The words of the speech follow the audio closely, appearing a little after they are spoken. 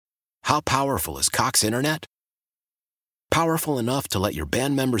How powerful is Cox Internet? Powerful enough to let your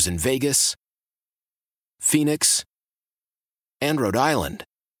band members in Vegas, Phoenix, and Rhode Island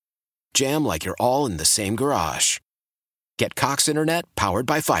jam like you're all in the same garage. Get Cox Internet powered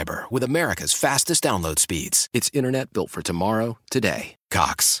by fiber with America's fastest download speeds. It's internet built for tomorrow, today.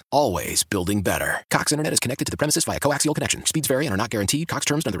 Cox, always building better. Cox Internet is connected to the premises via coaxial connection. Speeds vary and are not guaranteed. Cox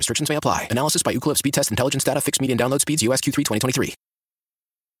terms and other restrictions may apply. Analysis by Ookla Speed Test Intelligence Data. Fixed median download speeds. US Q3 2023.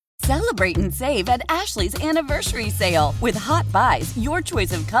 Celebrate and save at Ashley's Anniversary Sale. With Hot Buys, your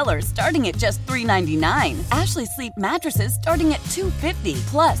choice of colors starting at just $3.99. Ashley Sleep mattresses starting at $2.50.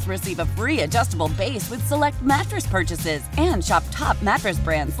 Plus, receive a free adjustable base with select mattress purchases. And shop top mattress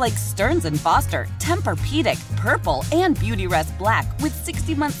brands like Stearns & Foster, Tempur-Pedic, Purple, and Beautyrest Black with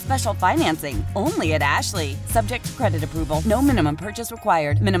 60-month special financing. Only at Ashley. Subject to credit approval. No minimum purchase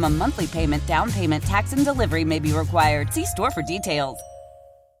required. Minimum monthly payment, down payment, tax, and delivery may be required. See store for details.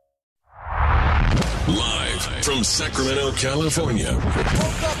 Live from Sacramento, California.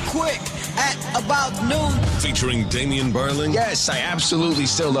 Woke up quick at about noon. Featuring Damian Barling. Yes, I absolutely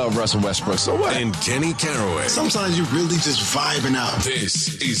still love Russell Westbrook. So what? And Kenny Caraway. Sometimes you really just vibing out.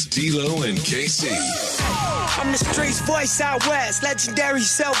 This is D-Lo and KC. I'm the streets voice out west. Legendary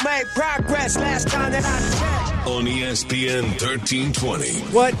self-made progress. Last time that I checked. On ESPN 1320.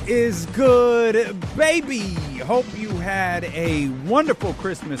 What is good, baby? Hope you had a wonderful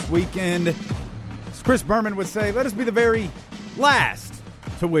Christmas weekend. As Chris Berman would say, let us be the very last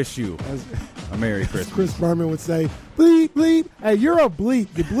to wish you a Merry Christmas. Chris Berman would say, bleep, bleep. Hey, you're a bleep.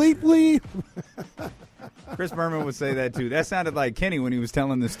 You bleep, bleep. Chris Berman would say that, too. That sounded like Kenny when he was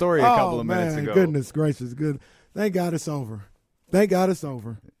telling the story a couple of minutes ago. Goodness gracious. Good. Thank God it's over. Thank God it's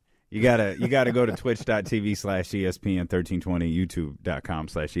over. You gotta go to twitch.tv/ESPN1320,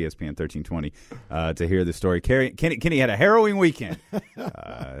 youtube.com/ESPN1320 to hear the story. Kenny had a harrowing weekend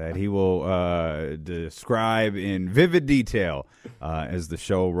that he will describe in vivid detail as the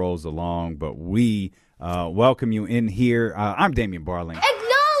show rolls along. But we welcome you in here. I'm Damian Barling.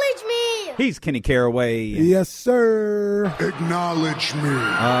 Acknowledge me! He's Kenny Caraway. Yes, sir. Acknowledge me.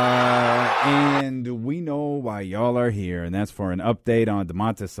 And we know why y'all are here, and that's for an update on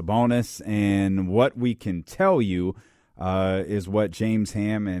Domantas Sabonis. And what we can tell you is what James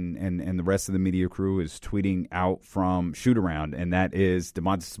Ham and the rest of the media crew is tweeting out from shoot-around, and that is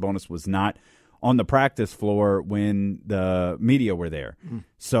Domantas Sabonis was not on the practice floor when the media were there.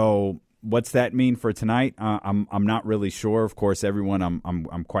 So what's that mean for tonight? I'm not really sure. Of course, everyone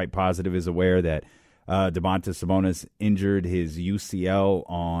I'm quite positive is aware that Domantas Sabonis injured his UCL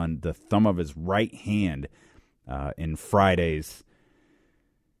on the thumb of his right hand in Friday's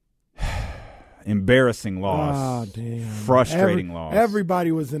embarrassing loss. Oh, damn. Frustrating loss.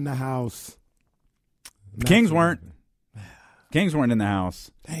 Everybody was in the house. Kings weren't. Kings weren't in the house.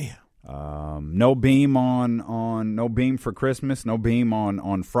 Damn. No beam no beam for Christmas, no beam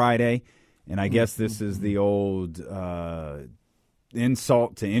on Friday. And I guess this is the old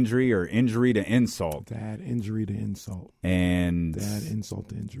insult to injury or injury to insult. That injury to insult. And that insult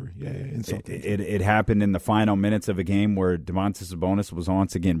to injury. Yeah, insult to injury. It happened in the final minutes of a game where Domantas Sabonis was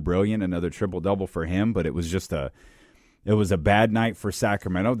once again brilliant, another triple-double for him, but it was just a bad night for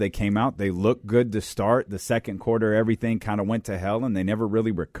Sacramento. They came out, they looked good to start. The second quarter, everything kind of went to hell, and they never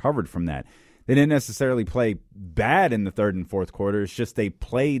really recovered from that. They didn't necessarily play bad in the third and fourth quarter. It's just they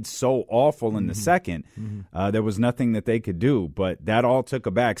played so awful in the second. There was nothing that they could do. But that all took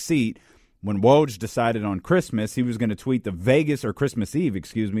a back seat when Woj decided on Christmas he was going to tweet the Vegas, or Christmas Eve,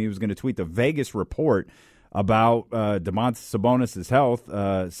 excuse me, he was going to tweet the Vegas report about Domantas Sabonis' health,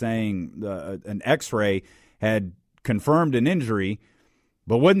 saying an X-ray had confirmed an injury,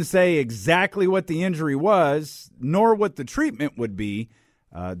 but wouldn't say exactly what the injury was, nor what the treatment would be.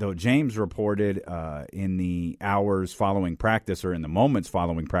 Though James reported in the hours following practice, or in the moments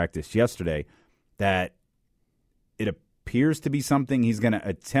following practice yesterday, that it appears to be something he's going to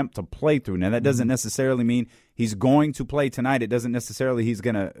attempt to play through. Now, that doesn't necessarily mean he's going to play tonight. It doesn't necessarily means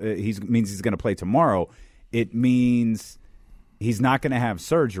he's going to play tomorrow. It means he's not going to have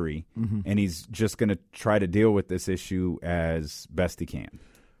surgery, and he's just going to try to deal with this issue as best he can.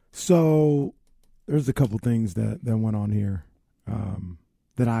 So there's a couple things that went on here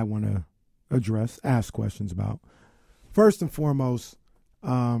that I want to ask questions about. First and foremost,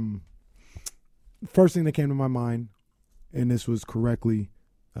 first thing that came to my mind, and this was correctly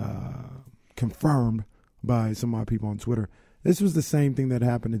confirmed by some of my people on Twitter, this was the same thing that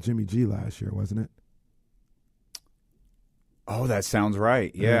happened to Jimmy G last year, wasn't it? Oh, that sounds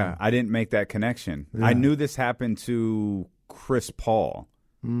right. Yeah. I didn't make that connection. Yeah. I knew this happened to Chris Paul.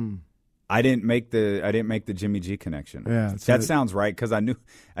 I didn't make the Jimmy G connection. Yeah, so that sounds right because I knew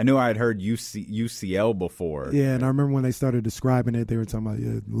I had heard UCL before. Yeah, and I remember when they started describing it, they were talking about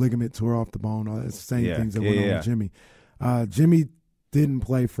ligament tore off the bone. All the same things that went on with Jimmy. Jimmy didn't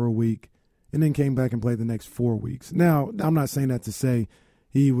play for a week, and then came back and played the next 4 weeks. Now, I'm not saying that to say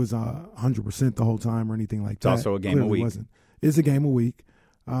he was 100% the whole time or anything like that. It's also a game a week. It's a game a week,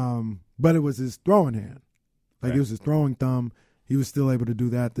 but it was his throwing hand. Like, it was his throwing thumb. He was still able to do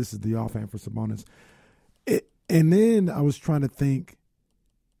that. This is the offhand for Sabonis. And then I was trying to think,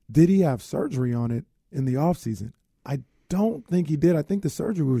 did he have surgery on it in the offseason? I don't think he did. I think the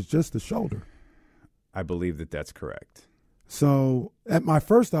surgery was just the shoulder. I believe that's correct. So my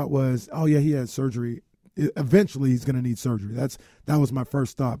first thought was, oh, yeah, he had surgery. Eventually he's going to need surgery. That was my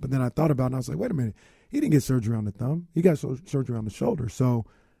first thought. But then I thought about it, and I was like, wait a minute. He didn't get surgery on the thumb. He got surgery on the shoulder. So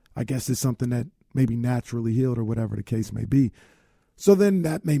I guess it's something that maybe naturally healed or whatever the case may be. So then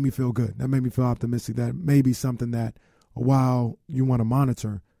that made me feel good. That made me feel optimistic that maybe something that, while you want to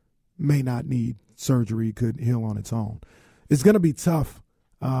monitor, may not need surgery, could heal on its own. It's going to be tough,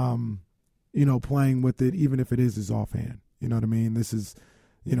 playing with it, even if it is his offhand. You know what I mean? This is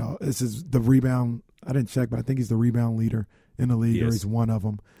the rebound. I didn't check, but I think he's the rebound leader in the league, or he's one of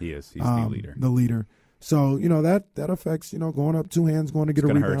them. He is. He's the leader. The leader. So, that affects, going up two hands, going to get a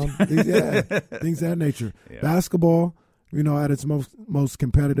rebound. Things of that nature. Yeah. Basketball, at its most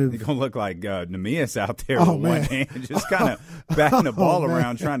competitive. You're going to look like Neemias out there with one hand, just kind of batting the ball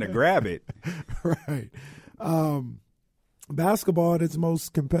around trying to grab it. Right. Basketball at its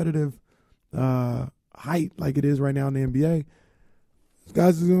most competitive height, like it is right now in the NBA,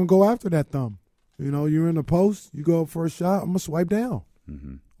 guys are going to go after that thumb. You're in the post, you go up for a shot, I'm going to swipe down. Mm-hmm.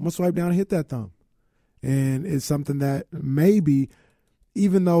 I'm going to swipe down and hit that thumb. And it's something that maybe,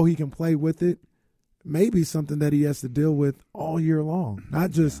 even though he can play with it, maybe something that he has to deal with all year long.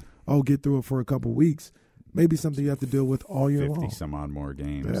 Not just, get through it for a couple weeks. Maybe something you have to deal with all year long. 50 some odd more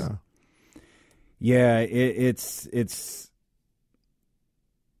games. Yeah. Yeah, it's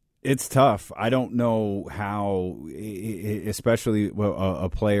tough. I don't know how, especially a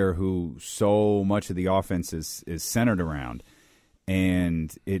player who so much of the offense is centered around,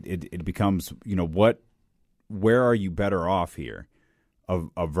 and it becomes, where are you better off here?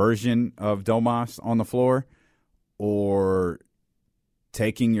 A version of Domas on the floor, or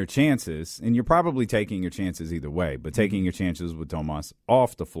taking your chances, and you're probably taking your chances either way, but taking your chances with Domas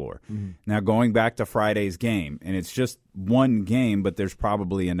off the floor. Mm-hmm. Now, going back to Friday's game, and it's just one game, but there's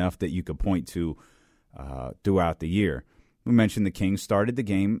probably enough that you could point to throughout the year. We mentioned the Kings started the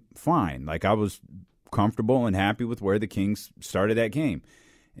game fine. Like, I was comfortable and happy with where the Kings started that game.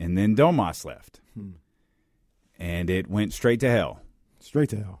 And then Domas left. And it went straight to hell. Straight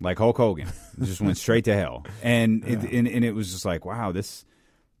to hell. Like Hulk Hogan. It just went straight to hell. And it was just like, wow, this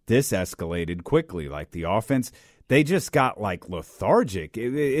escalated quickly. Like, the offense, they just got like lethargic.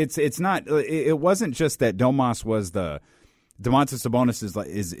 It wasn't just that Domas was Domantas Sabonis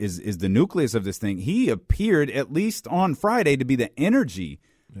is the nucleus of this thing. He appeared, at least on Friday, to be the energy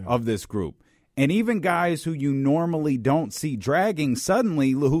of this group. And even guys who you normally don't see dragging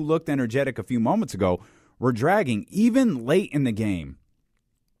suddenly, who looked energetic a few moments ago, were dragging, even late in the game,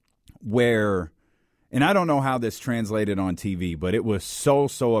 where, and I don't know how this translated on TV, but it was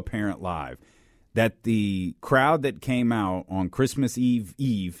so apparent live that the crowd that came out on Christmas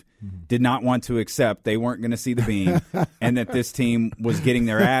Eve did not want to accept they weren't going to see the beam, and that this team was getting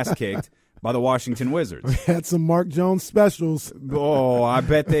their ass kicked by the Washington Wizards. We had some Mark Jones specials. Oh, I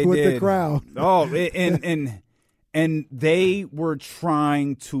bet they with did. With the crowd. Oh, and they were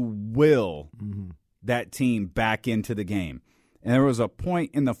trying to will that team back into the game. And there was a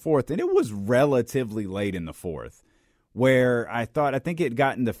point in the fourth, and it was relatively late in the fourth, where I think it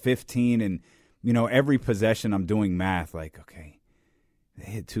got into 15, and, every possession I'm doing math, like, okay, they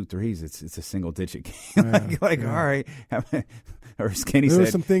hit 2 threes. It's a single-digit game. All right. Or as Kenny said, there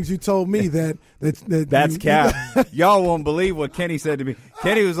were some things you told me that's cap. Y'all won't believe what Kenny said to me.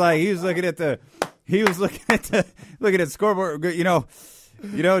 Kenny was like, he was looking at the scoreboard.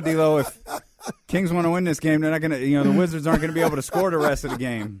 D'Lo, if Kings want to win this game, they're not going to, the Wizards aren't going to be able to score the rest of the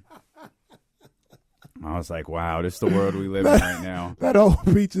game. I was like, wow, this is the world we live in right now. That old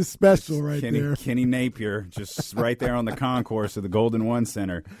Peaches special right there. Kenny Napier, just right there on the concourse of the Golden One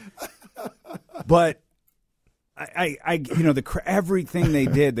Center. But everything they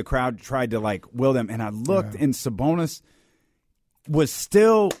did, the crowd tried to like will them, and I looked, and Sabonis was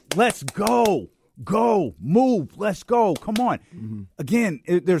still, let's go, move, let's go, come on. Mm-hmm. Again,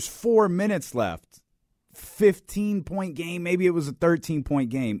 there's 4 minutes left, 15-point game, maybe it was a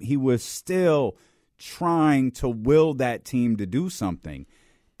 13-point game. He was still trying to will that team to do something,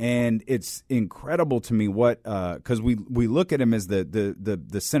 And it's incredible to me what because we look at him as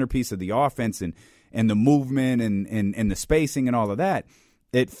the centerpiece of the offense and the movement and the spacing and all of that.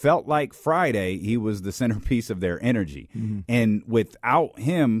 It felt like Friday he was the centerpiece of their energy. Mm-hmm. And without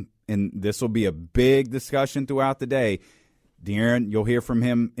him, and this will be a big discussion throughout the day, De'Aaron, you'll hear from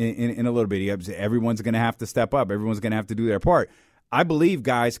him in a little bit. Everyone's going to have to step up. Everyone's going to have to do their part. I believe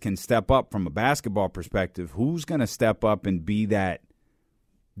guys can step up from a basketball perspective. Who's going to step up and be that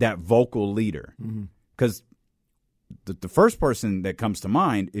vocal leader? Because the first person that comes to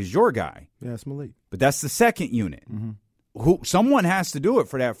mind is your guy. Yeah, it's Malik. But that's the second unit. Someone has to do it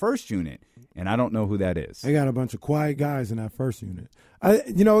for that first unit, and I don't know who that is. They got a bunch of quiet guys in that first unit.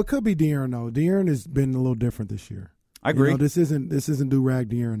 It could be De'Aaron, though. De'Aaron has been a little different this year. I agree. This isn't do-rag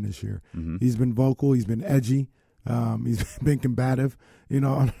De'Aaron this year. He's been vocal. He's been edgy. He's been combative,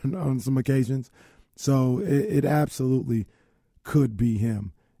 on some occasions. So it absolutely could be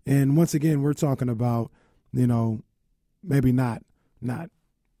him. And once again, we're talking about, maybe not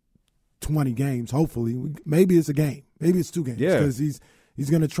 20 games, hopefully. Maybe it's a game. Maybe it's 2 games. Yeah. Because he's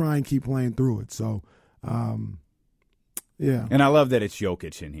going to try and keep playing through it. So, yeah. And I love that it's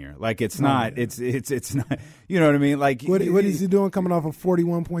Jokic in here. Like, it's not, it's not, you know what I mean? Like, what is he doing coming off a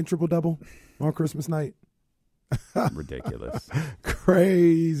 41-point triple-double on Christmas night? Ridiculous.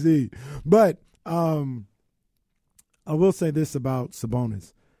 Crazy. But I will say this about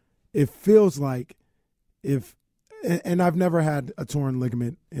Sabonis. It feels like and I've never had a torn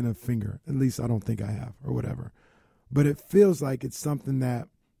ligament in a finger. At least I don't think I have or whatever. But it feels like it's something that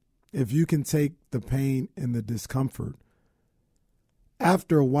if you can take the pain and the discomfort,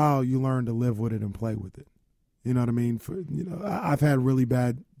 after a while you learn to live with it and play with it. You know what I mean? I've had really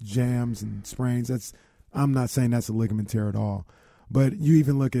bad jams and sprains. I'm not saying that's a ligament tear at all. But you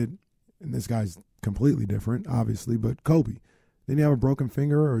even look at, and this guy's completely different, obviously, but Kobe. Didn't he have a broken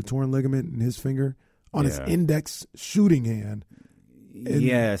finger or a torn ligament in his finger on his index shooting hand?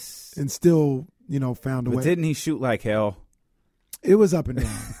 Yes. And still, found a way. But didn't he shoot like hell? It was up and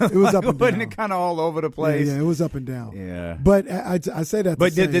down. It was up and down. Wasn't it kind of all over the place? Yeah, it was up and down. Yeah. But I say that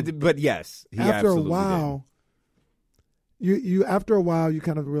but yes, he after a absolutely while, you after a while, you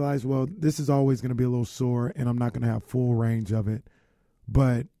kind of realize, well, this is always going to be a little sore, and I'm not going to have full range of it.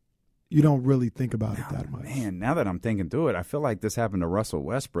 But you don't really think about it that much. Man, now that I'm thinking through it, I feel like this happened to Russell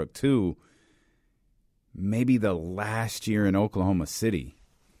Westbrook too. Maybe the last year in Oklahoma City,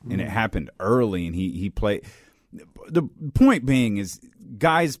 and it happened early, and he played. The point being is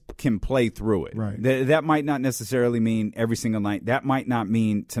guys can play through it. Right. That might not necessarily mean every single night. That might not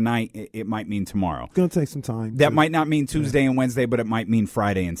mean tonight. It might mean tomorrow. It's going to take some time. That might not mean Tuesday and Wednesday, but it might mean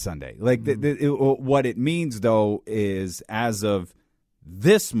Friday and Sunday. Like what it means, though, is as of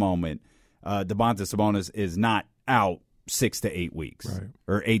this moment, Domantas Sabonis is not out 6 to 8 weeks, right,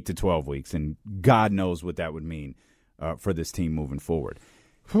 or 8 to 12 weeks, and God knows what that would mean for this team moving forward.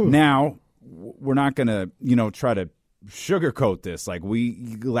 Now, we're not going to, try to sugarcoat this. Like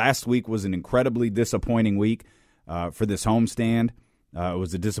last week was an incredibly disappointing week for this homestand. It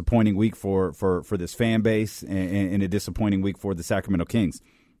was a disappointing week for this fan base and a disappointing week for the Sacramento Kings.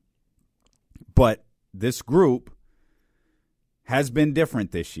 But this group has been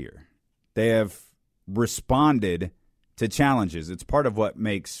different this year. They have responded to challenges. It's part of what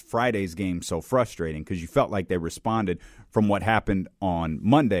makes Friday's game so frustrating because you felt like they responded from what happened on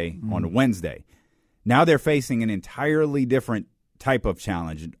Monday on Wednesday. Now they're facing an entirely different type of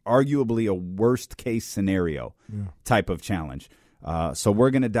challenge, arguably a worst-case scenario type of challenge. So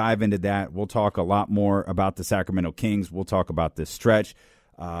we're going to dive into that. We'll talk a lot more about the Sacramento Kings. We'll talk about this stretch.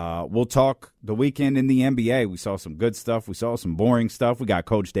 We'll talk the weekend in the NBA. We saw some good stuff. We saw some boring stuff. We got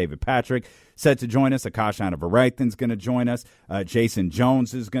Coach David Patrick set to join us. Akash Anavarathan's going to join us. Jason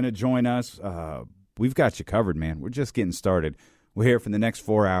Jones is going to join us. We've got you covered, man. We're just getting started. We're here for the next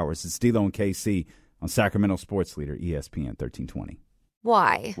 4 hours. It's D'Lo and KC on Sacramento Sports Leader, ESPN 1320.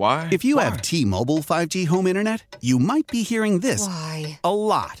 Why? If you have T-Mobile 5G home internet, you might be hearing this a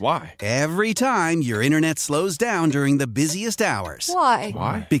lot. Why? Every time your internet slows down during the busiest hours.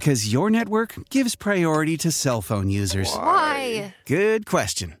 Why? Because your network gives priority to cell phone users. Why? Good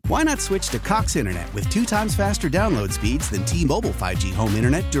question. Why not switch to Cox Internet with 2 times faster download speeds than T-Mobile 5G home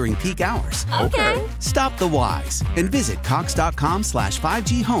internet during peak hours? Okay. Stop the whys and visit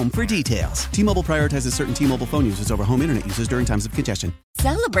cox.com/5G home for details. T-Mobile prioritizes certain T-Mobile phone users over home internet users during times of congestion.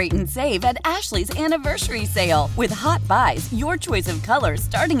 Celebrate and save at Ashley's Anniversary Sale. With Hot Buys, your choice of colors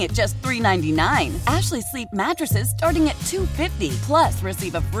starting at just $3.99. Ashley Sleep mattresses starting at $2.50. Plus,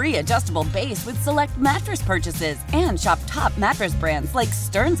 receive a free adjustable base with select mattress purchases. And shop top mattress brands like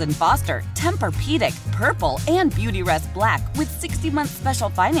Stearns & Foster, Tempur-Pedic, Purple, and Beautyrest Black with 60-month special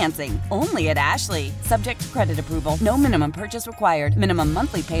financing. Only at Ashley. Subject to credit approval. No minimum purchase required. Minimum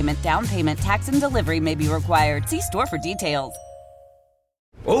monthly payment, down payment, tax, and delivery may be required. See store for details.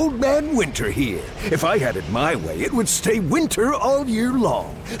 Old Man Winter here. If I had it my way, it would stay winter all year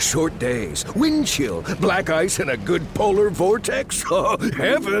long. Short days, wind chill, black ice, and a good polar vortex. Oh,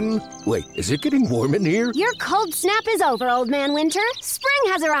 heaven! Wait, is it getting warm in here? Your cold snap is over, Old Man Winter.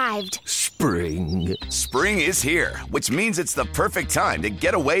 Spring has arrived. Spring. Spring is here, which means it's the perfect time to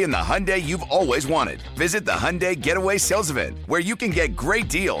get away in the Hyundai you've always wanted. Visit the Hyundai Getaway Sales Event, where you can get great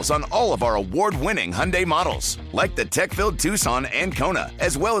deals on all of our award-winning Hyundai models, like the tech-filled Tucson and Kona,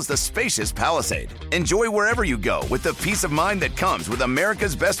 as well as the spacious Palisade. Enjoy wherever you go with the peace of mind that comes with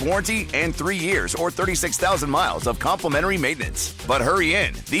America's best warranty and 3 years or 36,000 miles of complimentary maintenance. But hurry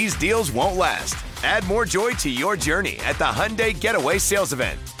in, these deals won't last. Add more joy to your journey at the Hyundai Getaway Sales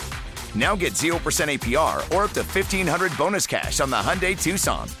Event. Now get 0% APR or up to $1,500 bonus cash on the Hyundai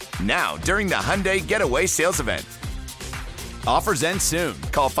Tucson. Now, during the Hyundai Getaway Sales Event. Offers end soon.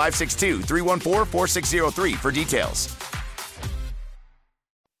 Call 562-314-4603 for details.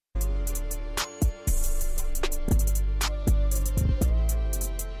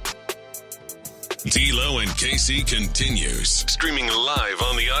 D'Lo and KC continues. Streaming live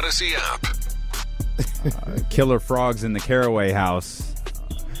on the Odyssey app. Killer frogs in the Caraway house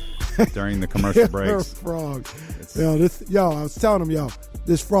during the commercial breaks. Frog. I was telling them,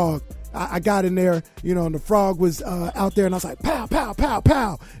 this frog, I got in there, and the frog was out there, and I was like, pow, pow, pow,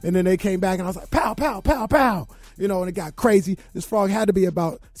 pow. And then they came back, and I was like, pow, pow, pow, pow. And it got crazy. This frog had to be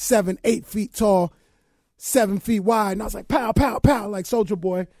about 7-8 feet tall, 7 feet wide. And I was like, pow, pow, pow, like Soulja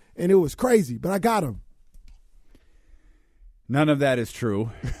Boy. And it was crazy, but I got him. None of that is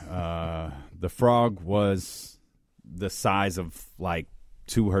true. The frog was the size of like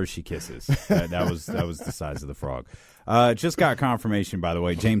 2 Hershey Kisses. That was the size of the frog. Just got confirmation, by the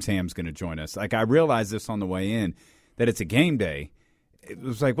way. James Ham's going to join us. Like, I realized this on the way in that it's a game day. It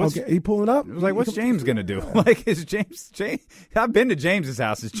was like, what's he pulling up? It was like, what's James going to do? Like, is James? I've been to James's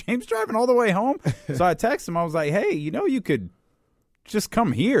house. Is James driving all the way home? So I texted him. I was like, hey, you could just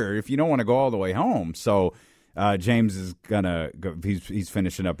come here if you don't want to go all the way home. So James is gonna go. He's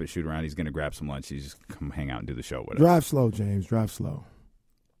finishing up at shoot around. He's gonna grab some lunch. He's just come hang out and do the show with us. Drive slow, James. Drive slow.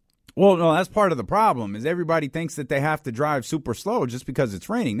 Well, no, that's part of the problem. Is everybody thinks that they have to drive super slow just because it's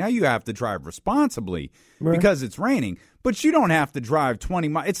raining. Now you have to drive responsibly because it's raining, but you don't have to drive 20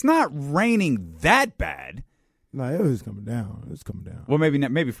 miles. It's not raining that bad. No, it was coming down. It was coming down. Well,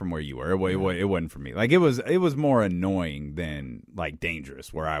 maybe from where you were. It wasn't for me. Like, it was more annoying than like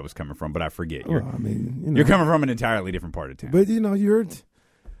dangerous where I was coming from. But I forget. You're coming from an entirely different part of town. But you're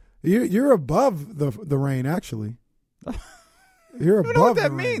above the rain actually. You're above. You know what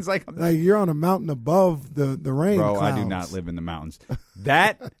that means? Like you're on a mountain above the rain. Bro, clouds. I do not live in the mountains.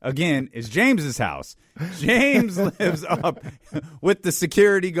 That again is James's house. James lives up with the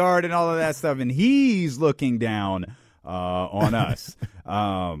security guard and all of that stuff, and he's looking down on us.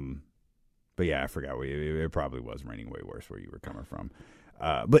 But yeah, I forgot. It probably was raining way worse where you were coming from.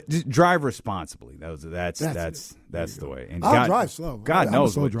 But just drive responsibly. That's the way. And I'll drive slow. God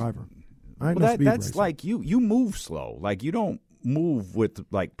knows, I'm a slow driver. I ain't well, no speed that's racer. like you move slow. Like, you don't move with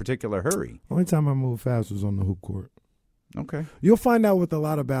like particular hurry. Only time I moved fast was on the hoop court. Okay. You'll find out with a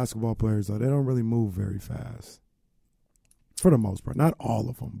lot of basketball players, though, they don't really move very fast. For the most part. Not all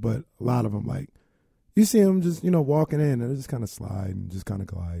of them, but a lot of them. Like, you see them just, walking in, and they're just kind of sliding, just kind of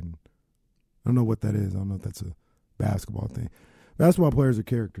gliding. I don't know what that is. I don't know if that's a basketball thing. Basketball players are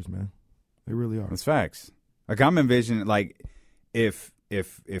characters, man. They really are. That's facts. Like, I'm envisioning, like, if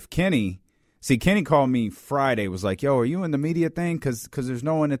Kenny... See, Kenny called me Friday, was like, yo, are you in the media thing? Because there's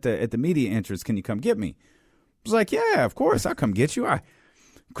no one at the media entrance. Can you come get me? I was like, yeah, of course. I'll come get you. I'm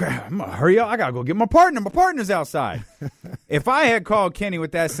going to hurry up. I got to go get my partner. My partner's outside. If I had called Kenny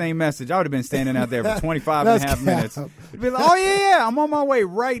with that same message, I would have been standing out there for 25 and a half minutes. He'd be like, oh, yeah, I'm on my way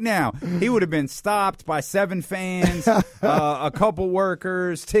right now. He would have been stopped by 7 fans, a couple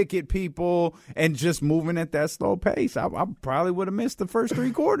workers, ticket people, and just moving at that slow pace. I probably would have missed the first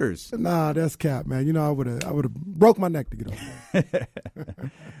 3 quarters. Nah, that's cap, man. I would have broke my neck to get over there.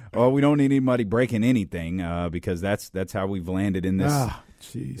 Well, we don't need anybody breaking anything because that's how we've landed in this.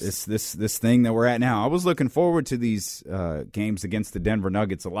 This thing that we're at now. I was looking forward to these games against the Denver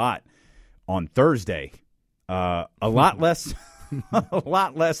Nuggets a lot on Thursday. A lot less a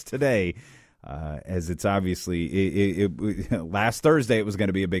lot less today, as it's obviously last Thursday it was going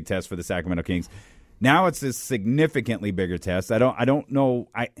to be a big test for the Sacramento Kings. Now it's a significantly bigger test. I don't know.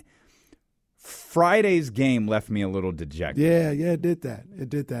 Friday's game left me a little dejected. Yeah, it did that.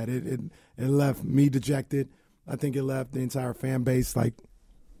 It left me dejected. I think it left the entire fan base like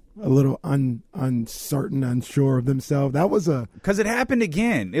a little uncertain, unsure of themselves. That was because it happened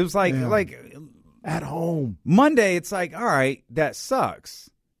again. It was like at home Monday. It's like, all right, that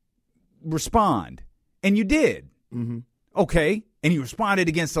sucks. Respond, and you did. Mm-hmm. Okay, and you responded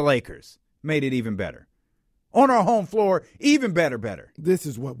against the Lakers. Made it even better. On our home floor, even better. This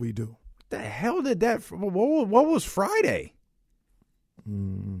is what we do. The hell did that? What was Friday?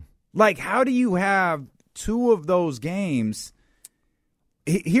 Like, how do you have two of those games?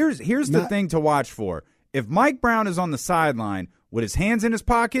 Here's the thing to watch for. If Mike Brown is on the sideline with his hands in his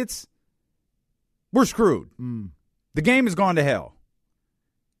pockets, we're screwed. The game has gone to hell.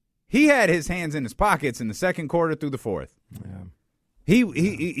 He had his hands in his pockets in the second quarter through the fourth. Yeah. He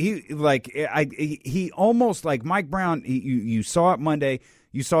almost like Mike Brown. You saw it Monday.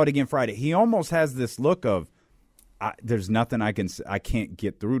 You saw it again Friday. He almost has this look of there's nothing I can't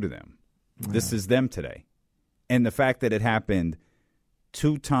get through to them. Yeah. This is them today, and the fact that it happened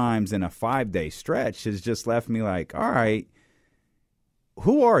 2 times in a 5-day stretch has just left me like, all right,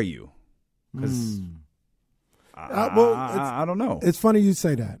 who are you? Because I don't know. It's funny you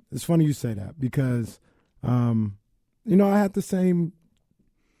say that. Because. I had the same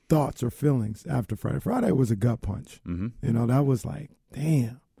thoughts or feelings after Friday. Friday was a gut punch. Mm-hmm. That was like,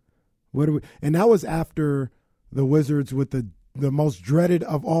 damn, what do we? And that was after the Wizards with the most dreaded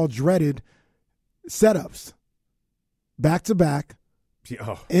of all dreaded setups, back to back,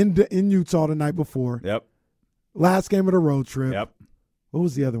 in Utah the night before. Yep. Last game of the road trip. Yep. What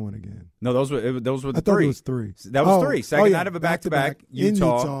was the other one again? No, those were the I three. thought it was 3. That was 3. Second night of a back-to-back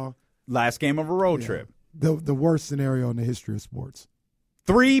Utah. Last game of a road trip. The worst scenario in the history of sports.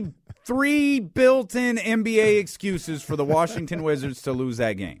 Three built-in NBA excuses for the Washington Wizards to lose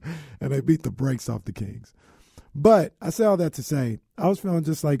that game. And they beat the brakes off the Kings. But I say all that to say, I was feeling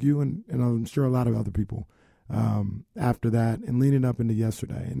just like you and I'm sure a lot of other people after that and leading up into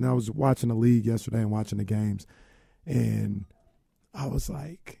yesterday. And I was watching the league yesterday and watching the games. And I was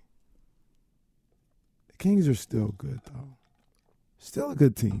like, the Kings are still good, though. Still a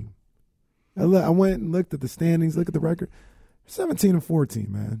good team. I went and looked at the standings, look at the record. 17-14,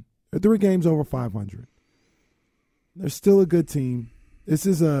 man. They're 3 games over 500. They're still a good team. This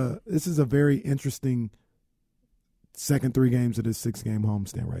is a very interesting second 3 games of this 6-game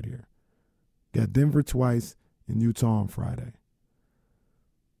homestand right here. Got Denver twice and Utah on Friday.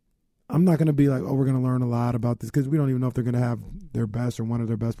 I'm not going to be like, we're going to learn a lot about this because we don't even know if they're going to have their best or one of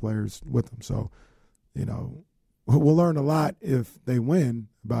their best players with them. So, we'll learn a lot if they win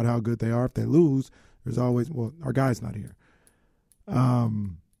about how good they are. If they lose, there's always, our guy's not here.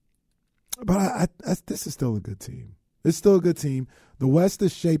 But this is still a good team. It's still a good team. The West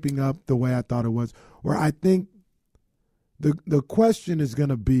is shaping up the way I thought it was, where I think the question is going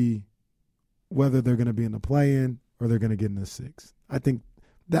to be whether they're going to be in the play-in or they're going to get in the 6. I think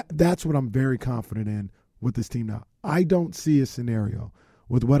that's what I'm very confident in with this team now. I don't see a scenario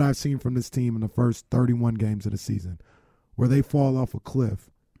with what I've seen from this team in the first 31 games of the season where they fall off a cliff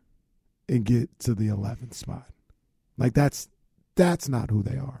and get to the 11th spot. Like, that's not who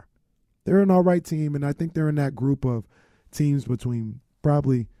they are. They're an all right team, and I think they're in that group of teams between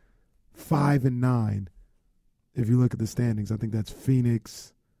probably 5 and 9. If you look at the standings, I think that's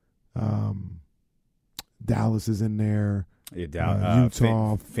Phoenix, Dallas is in there,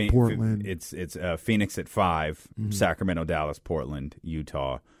 Utah, Portland. It's Phoenix at 5, Sacramento, Dallas, Portland,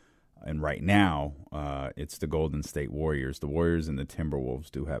 Utah, and right now it's the Golden State Warriors. The Warriors and the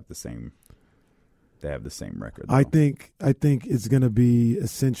Timberwolves do have the same. They have the same record, though. I think it's going to be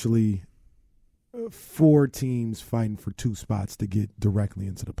essentially 4 teams fighting for 2 spots to get directly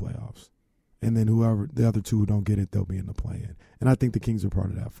into the playoffs. And then whoever the other 2 who don't get it, they'll be in the play-in. And I think the Kings are part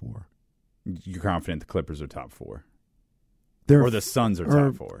of that 4. You're confident the Clippers are top 4? Or the Suns are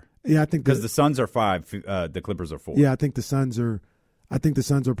top 4? Yeah, I think because the Suns are 5, the Clippers are 4. Yeah, I think the Suns are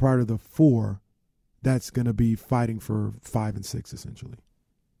part of the 4 that's going to be fighting for 5 and 6 essentially.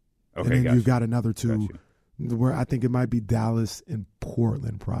 Okay, and then you've got another 2 where I think it might be Dallas and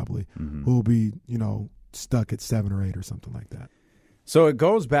Portland probably who will be, stuck at 7 or 8 or something like that. So it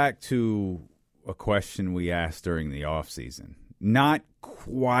goes back to a question we asked during the offseason. Not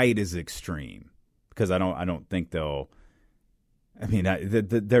quite as extreme because I don't think they'll – I mean,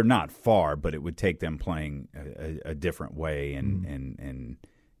 they're not far, but it would take them playing a different way. And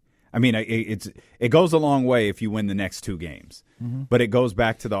I mean, it goes a long way if you win the next 2 games. Mm-hmm. But it goes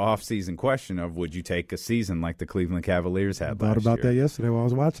back to the offseason question of would you take a season like the Cleveland Cavaliers had last year? I thought about that yesterday while I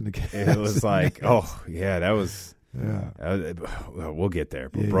was watching the game. It was like, oh, yeah, that was yeah. We'll get there.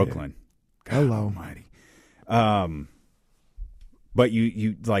 But Brooklyn. God Hello. Almighty. But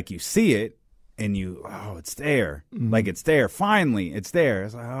you see it and it's there. Mm-hmm. Like it's there. Finally, it's there.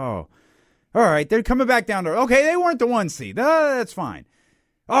 It's like, oh, all right, they're coming back down to, okay, they weren't the 1 seed. That's fine.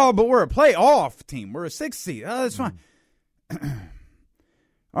 Oh, but we're a playoff team. We're a 6th seed. Oh, that's fine.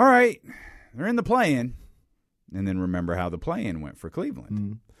 All right, they're in the play-in. And then remember how the play-in went for Cleveland.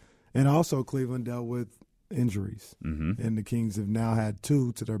 Mm-hmm. And also Cleveland dealt with injuries. Mm-hmm. And the Kings have now had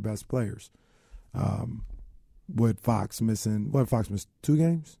 2 to their best players. With Fox missing, Fox missed 2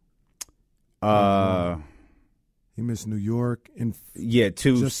 games? He missed New York. And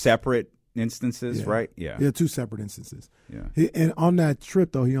 2 separate instances, right? Yeah. Yeah, 2 separate instances. Yeah. And on that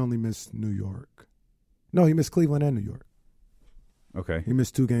trip, though, he only missed New York. No, he missed Cleveland and New York. Okay. He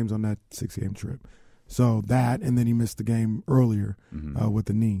missed 2 games on that 6-game trip. So that, and then he missed the game earlier with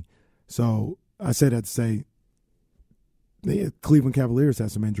the knee. So I say that to say the Cleveland Cavaliers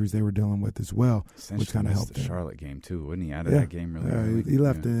had some injuries they were dealing with as well, which kind of helped the them. Charlotte game, too. Wasn't he out of that game really early? He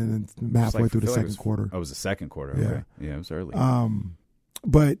left in halfway through the second quarter. Oh, it was the second quarter. Okay. Yeah, it was early.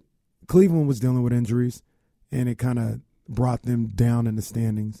 But Cleveland was dealing with injuries, and it kind of brought them down in the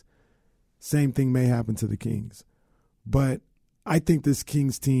standings. Same thing may happen to the Kings. But I think this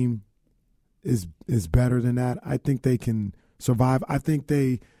Kings team is better than that. I think they can survive. I think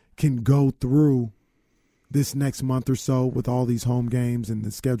they can go through this next month or so with all these home games and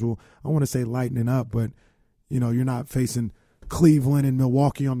the schedule. I want to say lightening up, but, you're not facing Cleveland and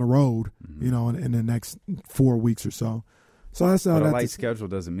Milwaukee on the road, in the next 4 weeks or so. So that's how a light schedule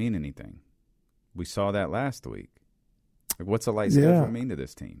doesn't mean anything. We saw that last week. Like, what's a light schedule mean to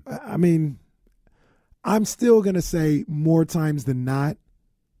this team? I mean, I'm still going to say more times than not,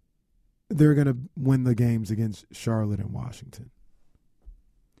 they're going to win the games against Charlotte and Washington.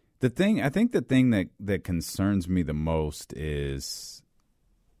 I think the thing that concerns me the most is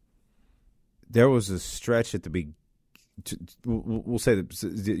there was a stretch at the beginning. We'll say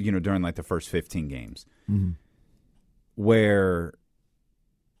that, during like the first 15 games, where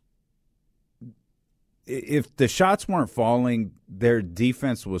if the shots weren't falling, their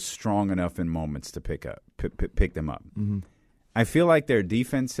defense was strong enough in moments to pick them up. Mm-hmm. I feel like their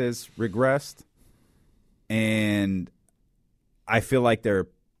defense has regressed, and I feel like their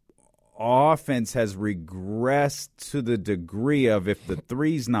offense has regressed to the degree of if the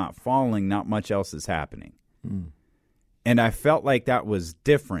three's not falling, not much else is happening. And I felt like that was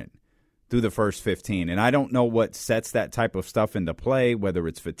different through the first 15. And I don't know what sets that type of stuff into play, whether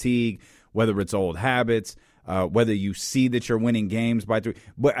it's fatigue, whether it's old habits, whether you see that you're winning games by 3.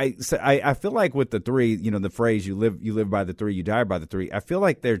 But I feel like with the 3, the phrase you live by the 3, you die by the 3. I feel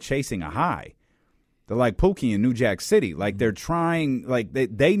like they're chasing a high. They're like Pookie in New Jack City. Like they're trying, like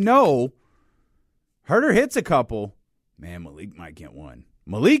they know Herter hits a couple. Man, Malik might get 1.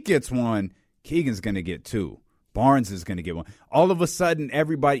 Malik gets 1. Keegan's going to get 2. Barnes is going to get 1. All of a sudden,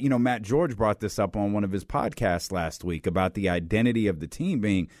 everybody, Matt George brought this up on one of his podcasts last week about the identity of the team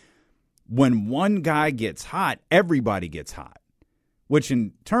being when one guy gets hot, everybody gets hot. Which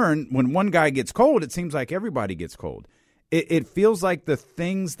in turn, when one guy gets cold, it seems like everybody gets cold. It feels like the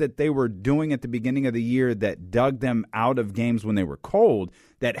things that they were doing at the beginning of the year that dug them out of games when they were cold,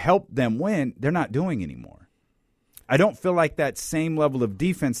 that helped them win, they're not doing anymore. I don't feel like that same level of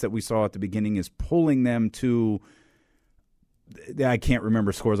defense that we saw at the beginning is pulling them to – I can't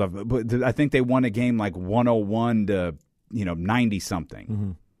remember scores off, but I think they won a game like 101 to 90-something.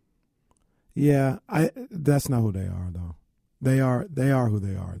 Mm-hmm. Yeah, that's not who they are, though. They are who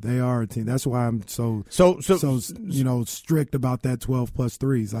they are. They are a team. That's why I'm so strict about that 12 plus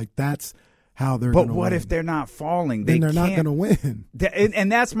threes. Like that's how they're going to win. But what if they're not falling? Then they're not going to win.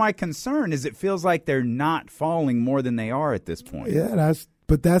 And that's my concern is it feels like they're not falling more than they are at this point. Yeah,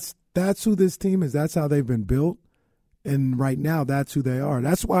 that's who this team is. That's how they've been built. And right now that's who they are.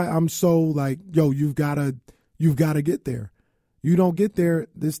 That's why I'm so like, yo, you've got to get there. You don't get there,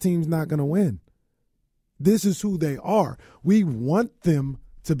 this team's not going to win. This is who they are. We want them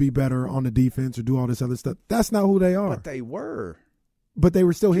to be better on the defense or do all this other stuff. That's not who they are. But they were. But they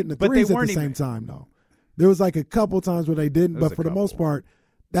were still hitting the threes at the same time, though. There was like a couple times where they didn't, but for the most part,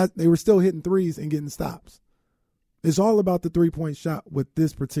 that they were still hitting threes and getting stops. It's all about the three-point shot with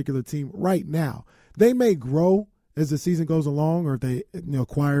this particular team right now. They may grow as the season goes along or if they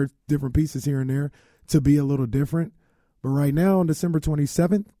acquire different pieces here and there to be a little different. But right now on December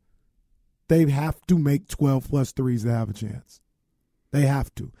 27th, they have to make 12 plus threes to have a chance. They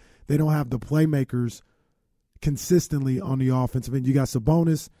have to. they don't have the playmakers consistently on the offensive end. You got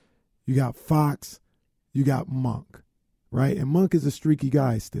Sabonis, you got Fox, you got Monk, right? And Monk is a streaky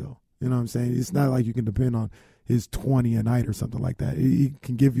guy still. You know what I'm saying? It's not like you can depend on his 20 a night or something like that. He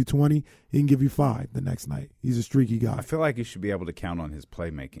can give you 20. He can give you 5 the next night. He's a streaky guy. I feel like you should be able to count on his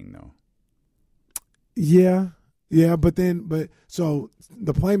playmaking, though. Yeah, but so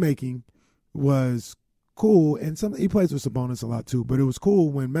the playmaking was cool, and he plays with Sabonis a lot too. But it was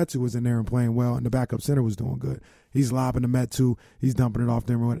cool when Metu was in there and playing well, and the backup center was doing good. He's lobbing to Metu, he's dumping it off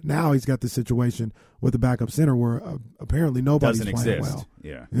to everyone. Now he's got this situation with the backup center where apparently nobody's playing well.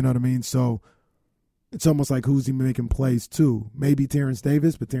 Yeah, you know what I mean. So it's almost like who's he making plays to? Maybe Terrence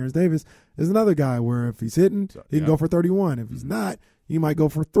Davis, but Terrence Davis is another guy where if he's hitting, he can go for 31. If he's not, he might go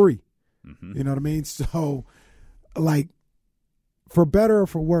for 3. Mm-hmm. You know what I mean? So, like, for better or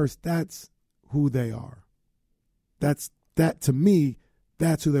for worse, that's who they are. That to me,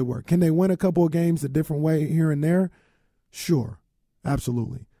 that's who they were. Can they win a couple of games a different way here and there? Sure,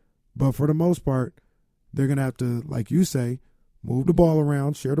 absolutely. But for the most part, they're going to have to, like you say, move the ball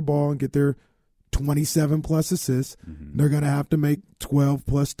around, share the ball, and get their 27-plus assists. Mm-hmm. They're going to have to make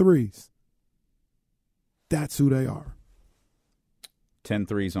 12-plus threes. That's who they are. 10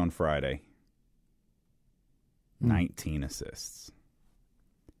 threes on Friday. 19 assists.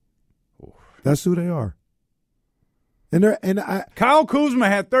 Oof. That's who they are. Kyle Kuzma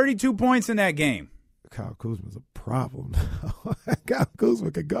had 32 points in that game. Kyle Kuzma's a problem. Kyle Kuzma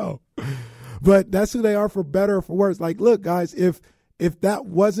could go. But that's who they are for better or for worse. Like, look, guys, if that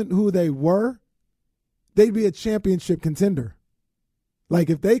wasn't who they were, they'd be a championship contender. Like,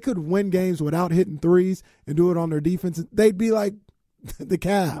 if they could win games without hitting threes and do it on their defense, they'd be like the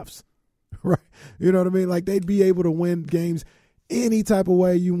Cavs, right? You know what I mean? Like, they'd be able to win games any type of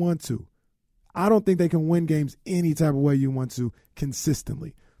way you want to. I don't think they can win games any type of way you want to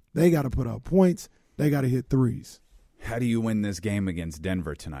consistently. They got to put up points. They got to hit threes. How do you win this game against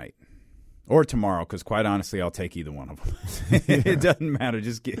Denver tonight? Or tomorrow, because quite honestly, I'll take either one of them. It doesn't matter.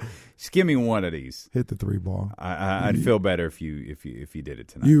 Just give me one of these. Hit the 3 ball. I'd feel better if you did it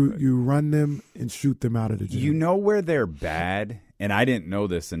tonight. You run them and shoot them out of the gym. You know where they're bad, and I didn't know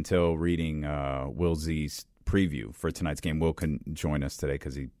this until reading Will Z's preview for tonight's game. Will couldn't join us today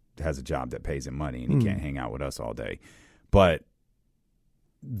because he has a job that pays him money and he can't hang out with us all day. But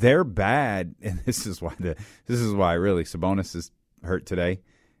they're bad, and this is why really Sabonis is hurt today.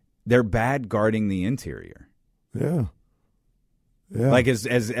 They're bad guarding the interior. Yeah. Like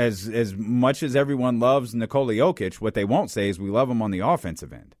as much as everyone loves Nikola Jokic, what they won't say is we love him on the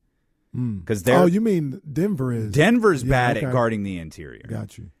offensive end. Because you mean Denver is? Denver's bad at guarding the interior.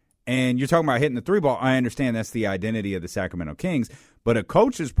 Got you. And you're talking about hitting the 3 ball. I understand that's the identity of the Sacramento Kings, but a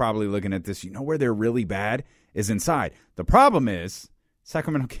coach is probably looking at this. You know where they're really bad is inside. The problem is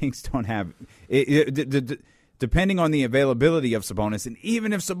Sacramento Kings don't have depending on the availability of Sabonis, and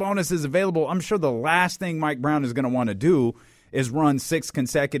even if Sabonis is available, I'm sure the last thing Mike Brown is going to want to do is run 6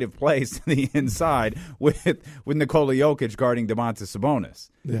 consecutive plays to the inside with Nikola Jokic guarding Domantas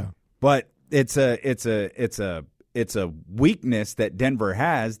Sabonis. Yeah, but it's a weakness that Denver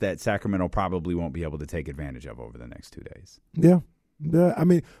has that Sacramento probably won't be able to take advantage of over the next 2 days. Yeah. I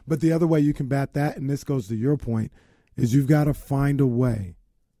mean, but the other way you combat that, and this goes to your point, is you've got to find a way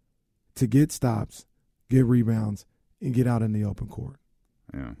to get stops, get rebounds, and get out in the open court.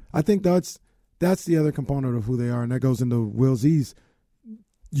 Yeah, I think that's the other component of who they are, and that goes into Will Z's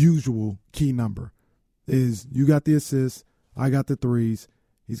usual key number is you got the assists, I got the threes,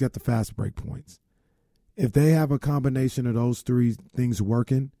 he's got the fast break points. If they have a combination of those 3 things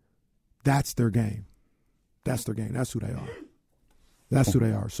working, that's their game. That's their game. That's who they are. That's who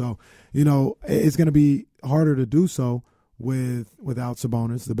they are. So, it's going to be harder to do so without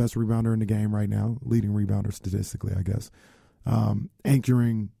Sabonis, the best rebounder in the game right now, leading rebounder statistically, I guess,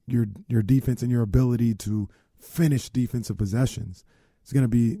 anchoring your defense and your ability to finish defensive possessions. It's going to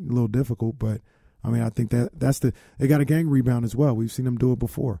be a little difficult, but, I mean, I think they got a gang rebound as well. We've seen them do it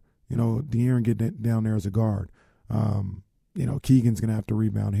before. De'Aaron get down there as a guard. Keegan's going to have to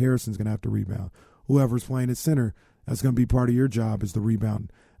rebound. Harrison's going to have to rebound. Whoever's playing at center, that's going to be part of your job is the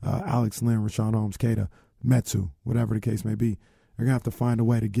rebound. Alex Len, Rashawn Holmes, Keita, Metu, whatever the case may be. They're going to have to find a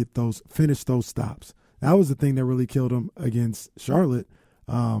way to finish those stops. That was the thing that really killed them against Charlotte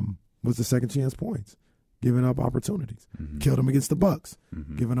was the second chance points, giving up opportunities. Mm-hmm. Killed them against the Bucks,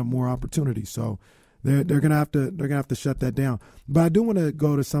 giving up more opportunities. So they're going to have to shut that down. But I do want to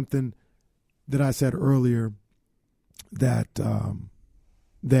go to something that I said earlier that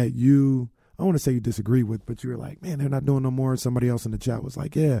you I want to say you disagree with, but you were like, man, they're not doing no more. Somebody else in the chat was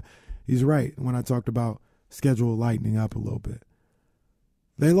like, yeah, he's right. When I talked about schedule lightening up a little bit.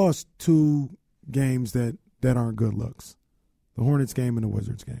 They lost 2 games that aren't good looks. The Hornets game and the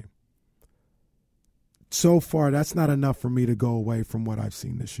Wizards game. So far, that's not enough for me to go away from what I've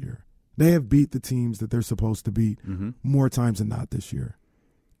seen this year. They have beat the teams that they're supposed to beat more times than not this year.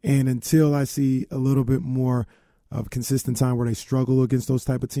 And until I see a little bit more of consistent time where they struggle against those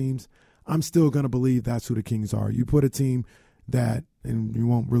type of teams, I'm still going to believe that's who the Kings are. You put a team that, and you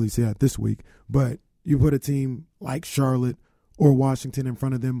won't really see that this week, but you put a team like Charlotte or Washington in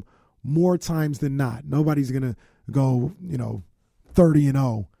front of them more times than not. Nobody's going to go,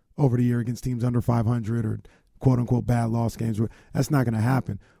 30-0 over the year against teams under 500 or quote-unquote bad loss games. That's not going to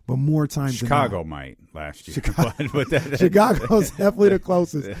happen. But more times Chicago than not. might last year. Chicago's definitely the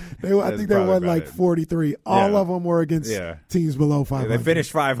closest. I think they won like 43. All of them were against teams below 500. They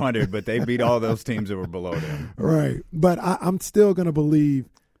finished 500, but they beat all those teams that were below them. Right. But I'm still going to believe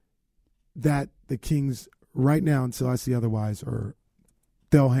that the Kings right now, until I see otherwise,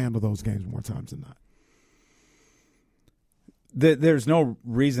 they'll handle those games more times than not. There's no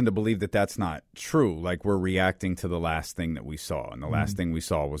reason to believe that that's not true. Like, we're reacting to the last thing that we saw, and the last thing we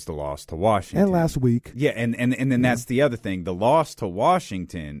saw was the loss to Washington. And last week. Yeah, and then that's the other thing. The loss to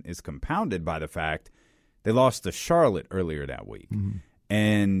Washington is compounded by the fact they lost to Charlotte earlier that week.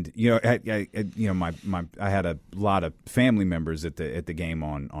 And I had a lot of family members at the game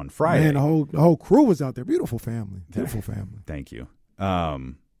on Friday. Man, the whole crew was out there. Beautiful family. Thank you.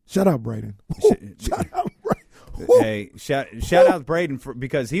 Shout out Braden. Shout out Braden. Hey, shout out Braden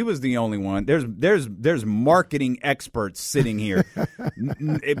because he was the only one. There's marketing experts sitting here.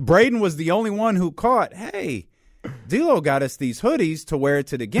 Braden was the only one who caught, hey, D'Lo got us these hoodies to wear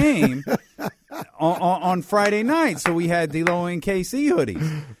to the game on Friday night. So we had D'Lo and KC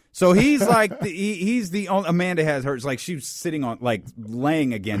hoodies. So he's like, he's the only, Amanda has hers, like she was sitting on, like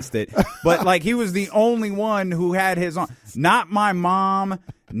laying against it. But like he was the only one who had his on. Not my mom,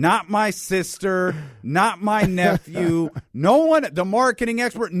 not my sister, not my nephew. No one, the marketing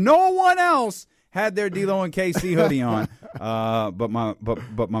expert, no one else had their D'Lo and KC hoodie on.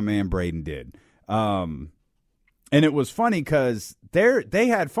 But my man Braden did. And it was funny because they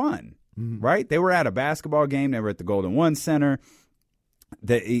had fun, right? They were at a basketball game. They were at the Golden One Center.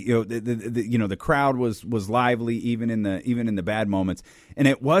 The crowd was lively even in the bad moments, and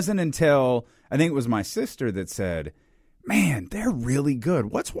it wasn't until I think it was my sister that said, "Man, they're really good.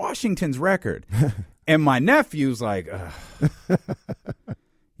 What's Washington's record?" And my nephew's like,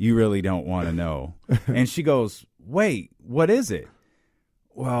 "You really don't want to know." And she goes, "Wait, what is it?"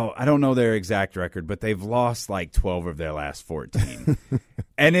 Well, I don't know their exact record, but they've lost like 12 of their last 14.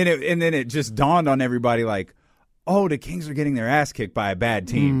 and then it just dawned on everybody like, oh, the Kings are getting their ass kicked by a bad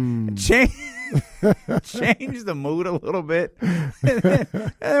team. Change the mood a little bit. And then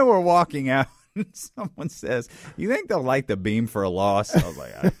we're walking out. And someone says, "You think they'll light the beam for a loss?" I was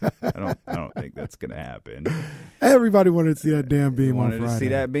like, I don't think that's going to happen. Everybody wanted to see that damn beam on Friday. Wanted to see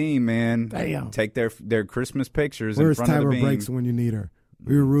that beam, man. Damn. Take their Christmas pictures Where's in front of the beam. Tyra Breaks when you need her?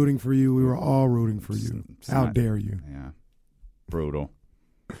 We were rooting for you. We were all rooting for you. How dare you? Yeah. Brutal.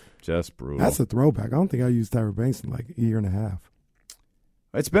 Just brutal. That's a throwback. I don't think I used Tyra Banks in like a year and a half.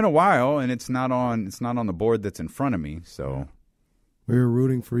 It's been a while, and it's not on the board that's in front of me. So we were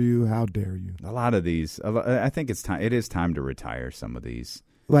rooting for you. How dare you? A lot of these, I think it's time. It is time to retire some of these.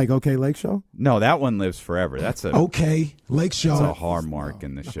 Like OK Lake Show? No, that one lives forever. That's a OK Lake Show. That's a hallmark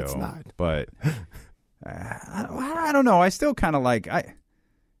in the show. It's not. But I don't know. I still kind of like Who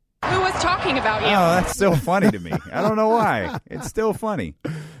was talking about you? Oh, that's still funny to me. I don't know why. It's still funny.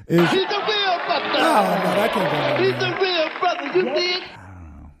 He's a real brother. No, that can't go. He's a real brother. You dig? I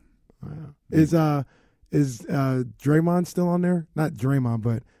don't know. Is Draymond still on there? Not Draymond,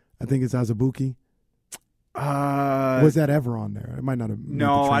 but I think it's Azubuike. Was that ever on there? It might not have.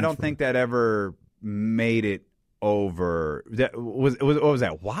 No, I don't think that ever made it over. That what was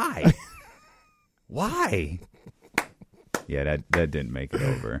that? Why? Why? Yeah, that didn't make it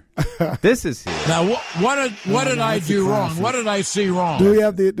over. This is his. Now, what did I do wrong? What did I see wrong? Do we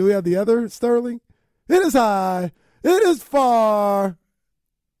have the other Sterling? It is high. It is far.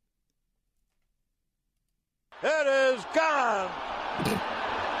 It is gone.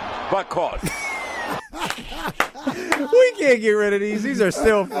 But caught. We can't get rid of these. These are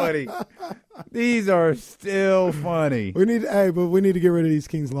still funny. These are still funny. We need to get rid of these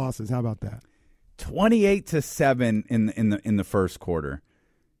Kings losses. How about that? 28-7 in the first quarter.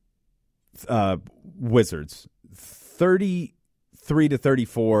 Wizards.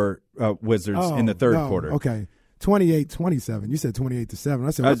 33-34 Wizards in the third quarter. Okay. 28-27. You said 28-7. I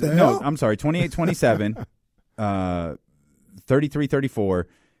said what the hell? No, I'm sorry. 28-27. 33-34.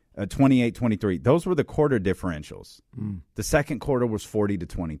 28-23. Those were the quarter differentials. Mm. The second quarter was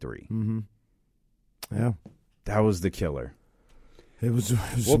 40-23. Mm-hmm. Yeah. That was the killer. It was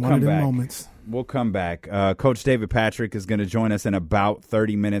one of them moments. We'll come back. Coach David Patrick is going to join us in about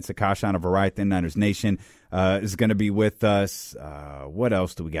 30 minutes. Akash Anavarai, Niners Nation, is going to be with us. What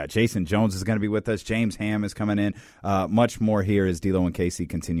else do we got? Jason Jones is going to be with us. James Ham is coming in. Much more here as D'Lo and Casey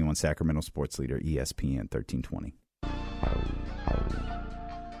continue on Sacramento Sports Leader, ESPN 1320.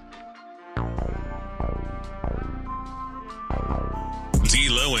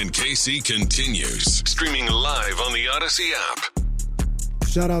 D'Lo and Casey continues. Streaming live on the Odyssey app.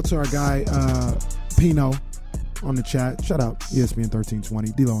 Shout out to our guy, Pino, on the chat. Shout out ESPN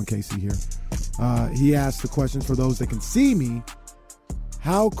 1320, D'Lo and Casey here. He asked the question for those that can see me.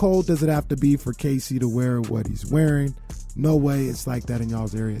 How cold does it have to be for Casey to wear what he's wearing? No way it's like that in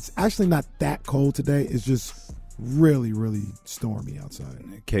y'all's area. It's actually not that cold today. It's just really, really stormy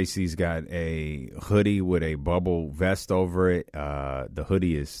outside. Casey's got a hoodie with a bubble vest over it. The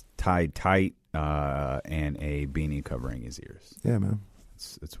hoodie is tied tight and a beanie covering his ears. Yeah, man.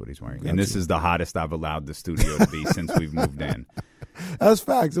 That's what he's wearing. And this is the hottest I've allowed the studio to be since we've moved in. That's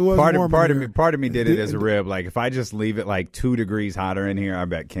facts. It was part of me did it as a rib. Like, if I just leave it like 2 degrees hotter in here, I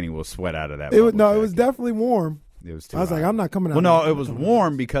bet Kenny will sweat out of that. It was definitely warm. It was too I was hot. like, I'm not coming out. Well, no, it was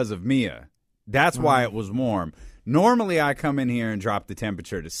warm because of Mia. That's why it was warm. Normally, I come in here and drop the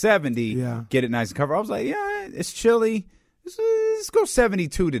temperature to 70, get it nice and covered. I was like, yeah, it's chilly. Let's go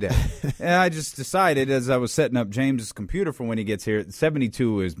 72 today. And I just decided as I was setting up James's computer for when he gets here,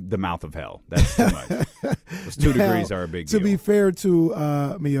 72 is the mouth of hell. That's too much. Those 2 degrees are a big deal. To be fair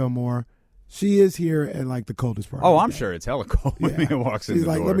to Mia Moore, she is here at like the coldest part. Oh, I'm sure it's hella cold when Mia walks in the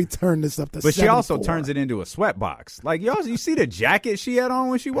door. She's like, let me turn this up to 74. But she also turns it into a sweat box. Like, you see the jacket she had on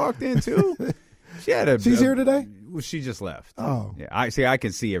when she walked in, too? She's here today? Well, she just left. Oh. Yeah, I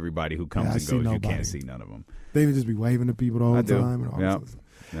can see everybody who comes and goes. You can't see none of them. They would just be waving to people the whole time. And all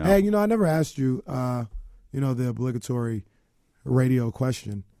Yeah. Hey, I never asked you, the obligatory radio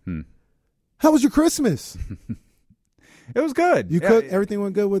question. How was your Christmas? It was good. You cooked? Everything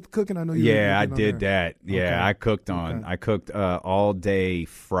went good with cooking? I know you Yeah, I did that. Yeah, okay. I cooked all day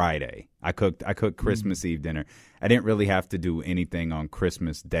Friday. I cooked Christmas Eve dinner. I didn't really have to do anything on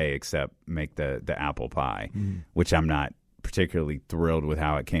Christmas Day except make the apple pie, which I'm not particularly thrilled with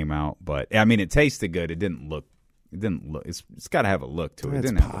how it came out. But I mean, it tasted good. It didn't look. It's got to have a look to it. It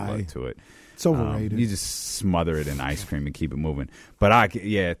didn't have a look to it. It's overrated. You just smother it in ice cream and keep it moving. But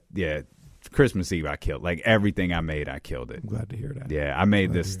Christmas Eve I killed. Like, everything I made, I killed it. I'm glad to hear that. Yeah, I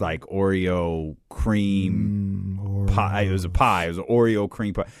made this like Oreo cream pie. It was a pie. It was an Oreo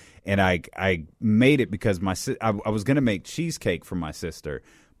cream pie. And I made it because I was going to make cheesecake for my sister,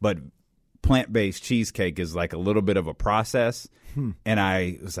 but plant-based cheesecake is like a little bit of a process. And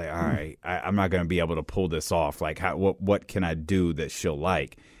I was like, all right, I'm not going to be able to pull this off. Like, what can I do that she'll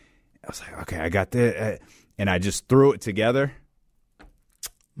like? I was like, okay, I got this. And I just threw it together.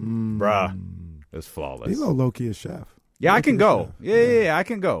 Bruh, it was flawless. You know, low-key a chef. Yeah, I can go. Yeah, I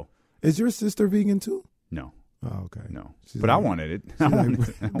can go. Is your sister vegan too? No. Oh, okay. No. But I wanted it.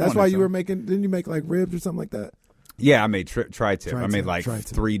 That's why you were making, didn't you make like ribs or something like that? Yeah, I made tri-tip. I made like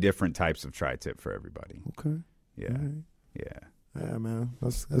 3 different types of tri-tip for everybody. Okay. Yeah. Right. Yeah, man.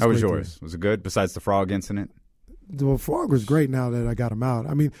 That's How was yours? Was it good besides the frog incident? The frog was great now that I got him out.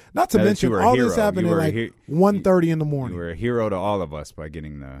 I mean, not to mention all this happened at like 1:30 in the morning. You were a hero to all of us by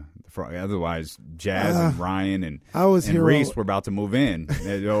getting the frog. Otherwise, Jazz and Ryan and Reese were about to move in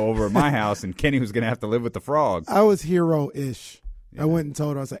over at my house, and Kenny was going to have to live with the frog. I was hero-ish. Yeah. I went and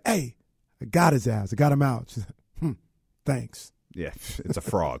told her, I was like, hey, I got his ass. I got him out. She's like, thanks. Yeah, it's a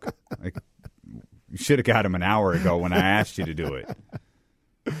frog. Like, you should have got him an hour ago when I asked you to do it.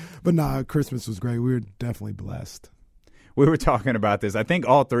 But nah, Christmas was great. We were definitely blessed. We were talking about this. I think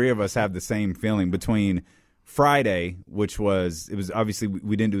all 3 of us have the same feeling between Friday, it was obviously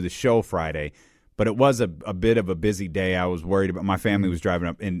we didn't do the show Friday, but it was a bit of a busy day. I was worried about my family was driving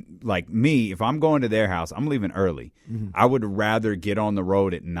up. And like me, if I'm going to their house, I'm leaving early. I would rather get on the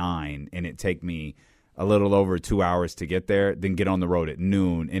road at 9 and it take me a little over 2 hours to get there than get on the road at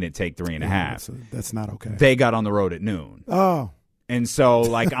noon and it take 3.5. That's not okay. They got on the road at noon. Oh. And so,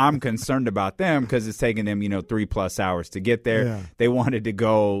 like, I'm concerned about them because it's taking them, 3+ hours to get there. Yeah. They wanted to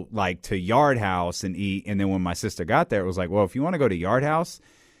go, like, to Yard House and eat. And then when my sister got there, it was like, well, if you want to go to Yard House,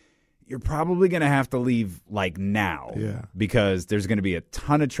 you're probably going to have to leave, like, now. Yeah. Because there's going to be a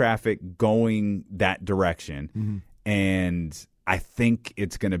ton of traffic going that direction. And I think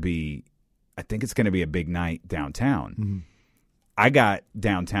it's going to be a big night downtown. I got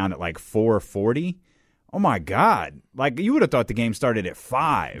downtown at, like, 4:40. Oh, my God. Like, you would have thought the game started at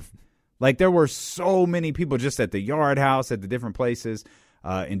 5. Like, there were so many people just at the Yard House, at the different places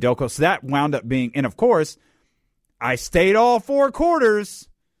in Delco. So that wound up being – and, of course, I stayed all 4 quarters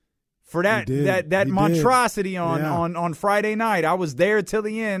for that monstrosity on Friday night. I was there till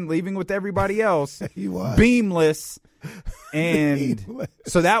the end, leaving with everybody else. He was. Beamless. And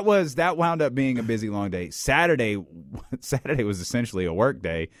so that wound up being a busy, long day. Saturday was essentially a work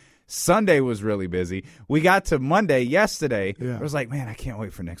day. Sunday was really busy. We got to Monday yesterday. Yeah. I was like, man, I can't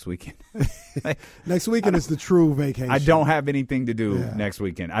wait for next weekend. Next weekend is the true vacation. I don't have anything to do next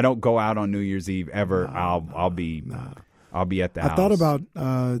weekend. I don't go out on New Year's Eve ever. I'll be at the house. I thought about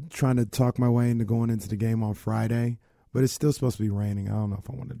trying to talk my way into going into the game on Friday, but it's still supposed to be raining. I don't know if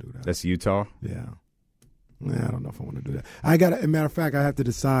I want to do that. That's Utah? Yeah. I don't know if I want to do that. As a matter of fact, I have to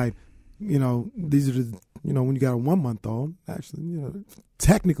decide, these are the, when you got a 1-month-old, actually,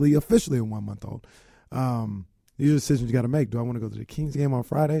 technically, officially a 1-month-old, these are decisions you got to make. Do I want to go to the Kings game on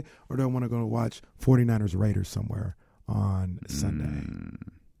Friday, or do I want to go watch 49ers Raiders somewhere on Sunday?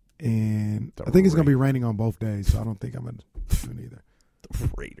 And I think it's going to be raining on both days, so I don't think I'm going to do neither. The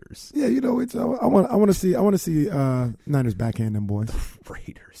Raiders. Yeah, it's I want to see Niners backhand them boys. The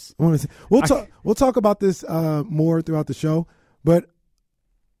Raiders. I want to see. We'll talk about this more throughout the show, but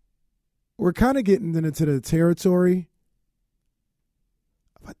we're kind of getting into the territory.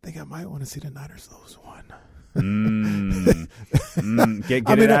 I think I might want to see the Niners lose one. Get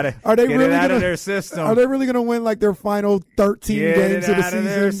it out of their system. Are they really going to win like their final 13 games of the season? Get it out of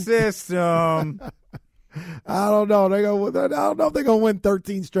their system. I don't know. I don't know if they're gonna win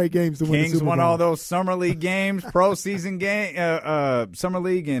 13 straight games to win the Super Bowl. Kings won all those summer league games, summer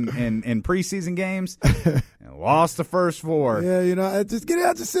league and preseason games, and lost the first 4. Yeah, just get it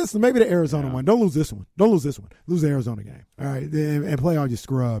out of the system. Maybe the Arizona one. Don't lose this one. Lose the Arizona game. All right, and play all your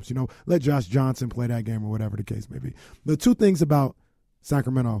scrubs. Let Josh Johnson play that game or whatever the case may be. The 2 things about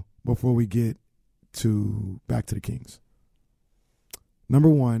Sacramento before we get back to the Kings. Number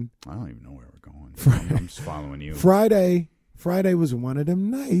 1, I don't even know where we're going. I'm just following you. Friday was one of them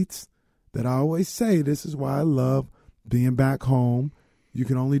nights that I always say, this is why I love being back home. You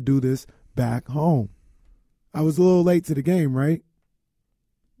can only do this back home. I was a little late to the game, right?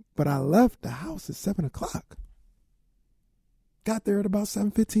 But I left the house at 7 o'clock. Got there at about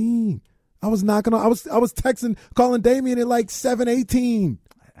 7:15. I was knocking on. I was texting, calling Damien at like 7:18.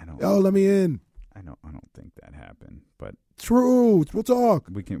 Let me in. I don't think that happened, but true. We'll talk.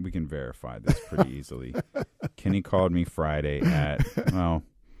 We can verify this pretty easily. Kenny called me Friday at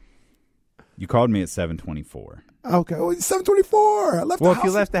you called me at 7:24. Okay, 7:24. I left. Well, if you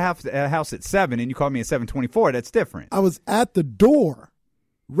left the house at 7 and you called me at 7:24, that's different. I was at the door,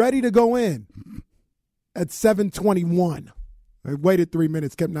 ready to go in at 7:21. I waited 3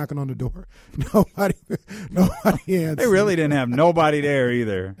 minutes, kept knocking on the door. Nobody answered. They really didn't have nobody there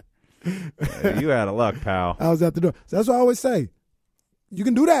either. You out of luck, pal. I was at the door. So that's what I always say. You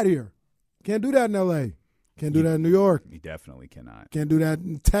can do that here. Can't do that in L.A. Can't do that in New York. You definitely cannot. Can't do that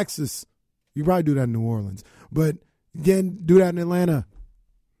in Texas. You probably do that in New Orleans. But you can't do that in Atlanta.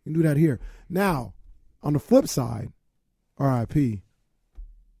 You can do that here. Now, on the flip side, RIP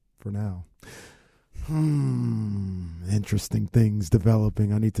for now. Interesting things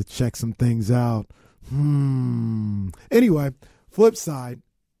developing. I need to check some things out. Anyway, flip side,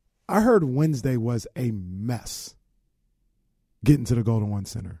 I heard Wednesday was a mess getting to the Golden One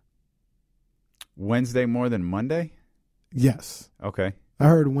Center. Wednesday more than Monday? Yes. Okay. I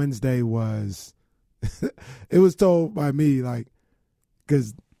heard Wednesday was it was told by me, like,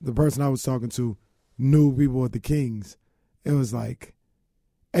 because the person I was talking to knew people at the Kings. It was like,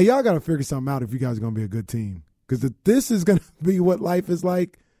 hey, y'all got to figure something out if you guys are going to be a good team. Because if this is going to be what life is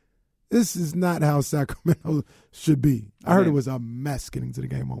like, this is not how Sacramento should be. I heard it was a mess getting to the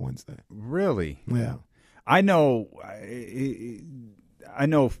game on Wednesday. Really? Yeah. I know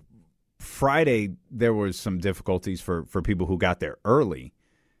Friday there was some difficulties for people who got there early.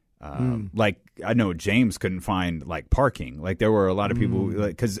 Like, I know James couldn't find, like, parking. Like, there were a lot of people,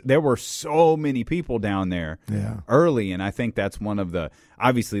 because there were so many people down there early, and I think that's one of the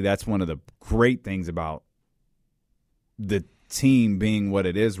great things about the team being what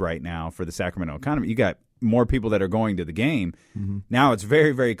it is right now for the Sacramento economy. You got more people that are going to the game. Now it's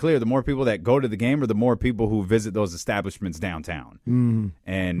very, very clear the more people that go to the game are the more people who visit those establishments downtown.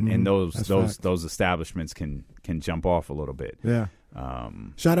 And those establishments can jump off a little bit. Yeah.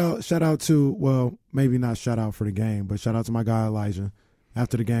 Shout out to, well, maybe not shout out for the game, but shout out to my guy Elijah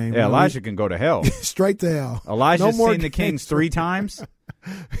after the game. Yeah, Elijah can go to hell. Straight to hell. Elijah's seen the Kings 3 times,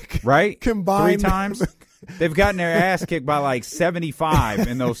 right? Combined. 3 times. They've gotten their ass kicked by like 75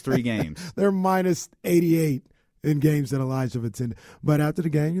 in those 3 games. They're minus 88 in games that Elijah have attended. But after the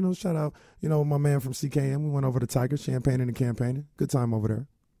game, shout out, my man from CKM. We went over to Tiger, champagne and campaigning. Good time over there.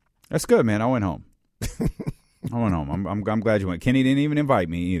 That's good, man. I went home. I'm glad you went. Kenny didn't even invite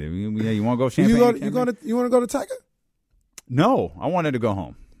me either. You want to go champagne? You want to go to Tiger? No, I wanted to go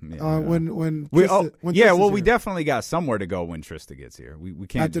home. Yeah, we definitely got somewhere to go when Trista gets here. We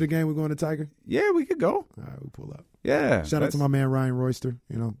can't. After the game, we're going to Tiger? Yeah, we could go. All right, we pull up. Yeah. Shout out to my man Ryan Royster.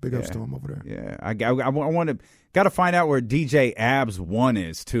 Big ups to him over there. Yeah, I want to got to find out where DJ Abs 1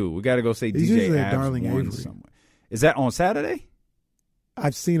 is too. We got to go say He's DJ Abs Darling 1 Avery. somewhere. Is that on Saturday?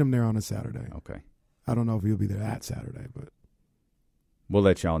 I've seen him there on a Saturday. Okay. I don't know if he'll be there that Saturday, but we'll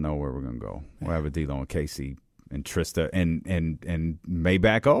let y'all know where we're gonna go. We'll have a deal on Casey and Trista and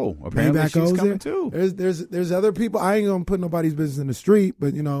Maybach O. Apparently Maybach she's O's coming there. too. There's other people. I ain't gonna put nobody's business in the street,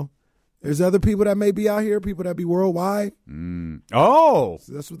 but there's other people that may be out here. People that be worldwide. Oh,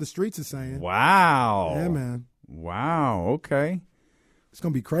 so that's what the streets are saying. Wow. Yeah, man. Wow. Okay. It's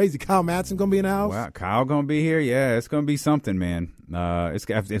gonna be crazy. Kyle Madsen gonna be in the house. Wow, Kyle gonna be here. Yeah, it's gonna be something, man. As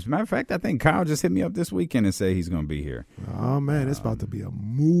a matter of fact, I think Kyle just hit me up this weekend and said he's gonna be here. Oh man, it's about to be a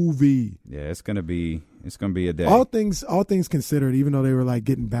movie. Yeah, it's gonna be a day. All things considered, even though they were like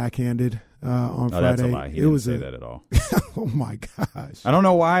getting backhanded on Friday, that's a lie. He didn't say that at all. Oh my gosh! I don't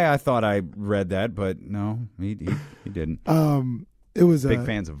know why I thought I read that, but no, he didn't. It was big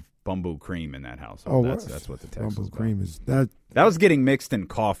fans of Bumbu Cream in that house. That's what the text was Bumbu Cream is. That was getting mixed in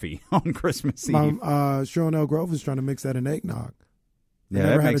coffee on Christmas Eve. Cheryl Grove is trying to mix that in eggnog.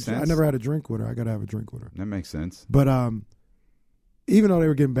 Yeah, that makes sense. I never had a drink with her. I got to have a drink with her. That makes sense. But even though they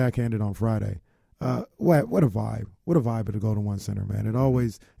were getting backhanded on Friday, what a vibe! What a vibe at the Golden One Center, man.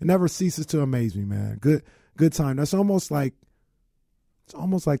 It never ceases to amaze me, man. Good time. It's almost like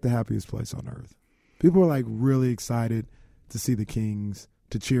the happiest place on earth. People are like really excited to see the Kings,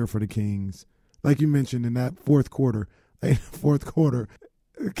 to cheer for the Kings. Like you mentioned in that fourth quarter, the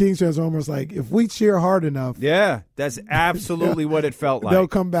Kings fans are almost like, if we cheer hard enough. Yeah, that's absolutely what it felt like. They'll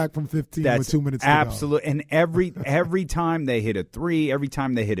come back from 15 with 2 minutes to go. Absolutely. And every time they hit a three, every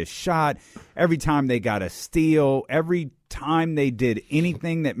time they hit a shot, every time they got a steal, every time they did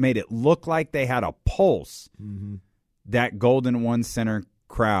anything that made it look like they had a pulse, that Golden One Center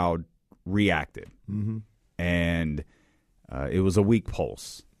crowd reacted. And it was a weak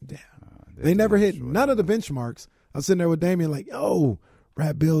pulse. Yeah. They never hit none of the benchmarks. I was sitting there with Damian like,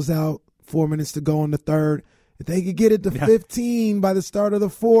 Rat Bill's out, 4 minutes to go in the third. If they could get it to 15 by the start of the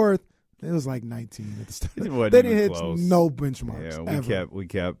fourth, it was like 19 at the start. They didn't hit no benchmarks. Yeah,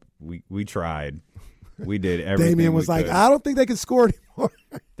 we tried. We did everything. Damian was like, I don't think they can score anymore.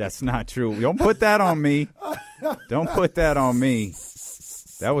 That's not true. Don't put that on me. Don't put that on me.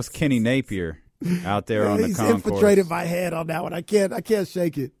 That was Kenny Napier out there on the concourse. He's infiltrated my head on that one. I can't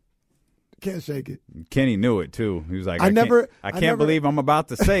shake it. Can't shake it. Kenny knew it too. He was like, I can't believe I'm about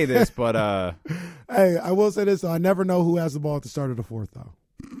to say this, but hey, I will say this though. I never know who has the ball at the start of the fourth though.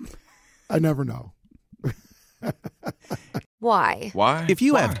 I never know. Why? If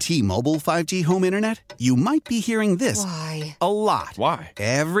you have T-Mobile 5G home internet, you might be hearing this a lot. Why?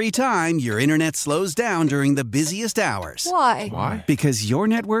 Every time your internet slows down during the busiest hours. Why? Because your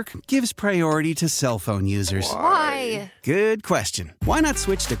network gives priority to cell phone users. Why? Good question. Why not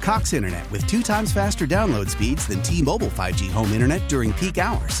switch to Cox Internet with 2 times faster download speeds than T-Mobile 5G home internet during peak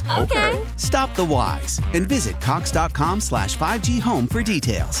hours? Okay. Stop the whys and visit cox.com/5G home for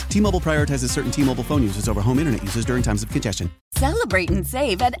details. T-Mobile prioritizes certain T-Mobile phone users over home internet users during times of congestion. Celebrate and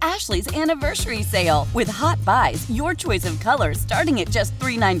save at Ashley's Anniversary Sale. With Hot Buys, your choice of colors starting at just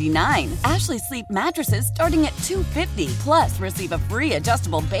 $3.99. Ashley Sleep mattresses starting at $2.50. Plus, receive a free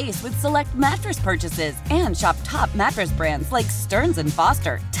adjustable base with select mattress purchases. And shop top mattress brands like Stearns &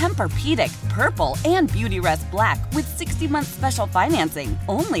 Foster, Tempur-Pedic, Purple, and Beautyrest Black with 60-month special financing.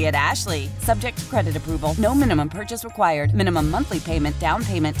 Only at Ashley. Subject to credit approval. No minimum purchase required. Minimum monthly payment, down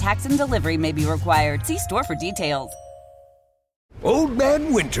payment, tax, and delivery may be required. See store for details. Old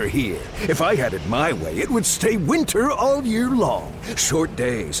Man Winter here. If I had it my way, it would stay winter all year long. Short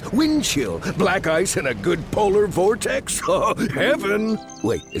days, wind chill, black ice, and a good polar vortex. Oh, heaven.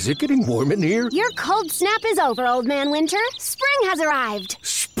 Wait, is it getting warm in here? Your cold snap is over, Old Man Winter. Spring has arrived.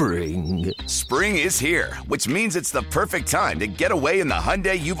 Spring. Spring is here, which means it's the perfect time to get away in the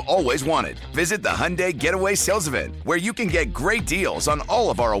Hyundai you've always wanted. Visit the Hyundai Getaway Sales Event, where you can get great deals on all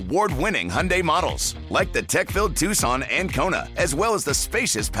of our award-winning Hyundai models, like the tech-filled Tucson and Kona, as well as the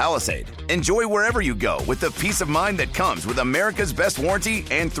spacious Palisade. Enjoy wherever you go with the peace of mind that comes with America's best warranty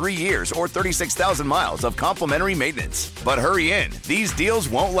and 3 years or 36,000 miles of complimentary maintenance. But hurry in, these deals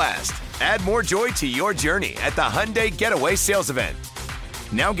won't last. Add more joy to your journey at the Hyundai Getaway Sales Event.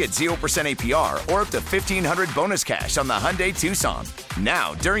 Now get 0% APR or up to $1,500 bonus cash on the Hyundai Tucson.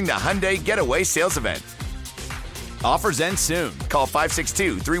 Now, during the Hyundai Getaway Sales Event. Offers end soon. Call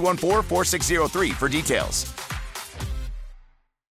 562-314-4603 for details.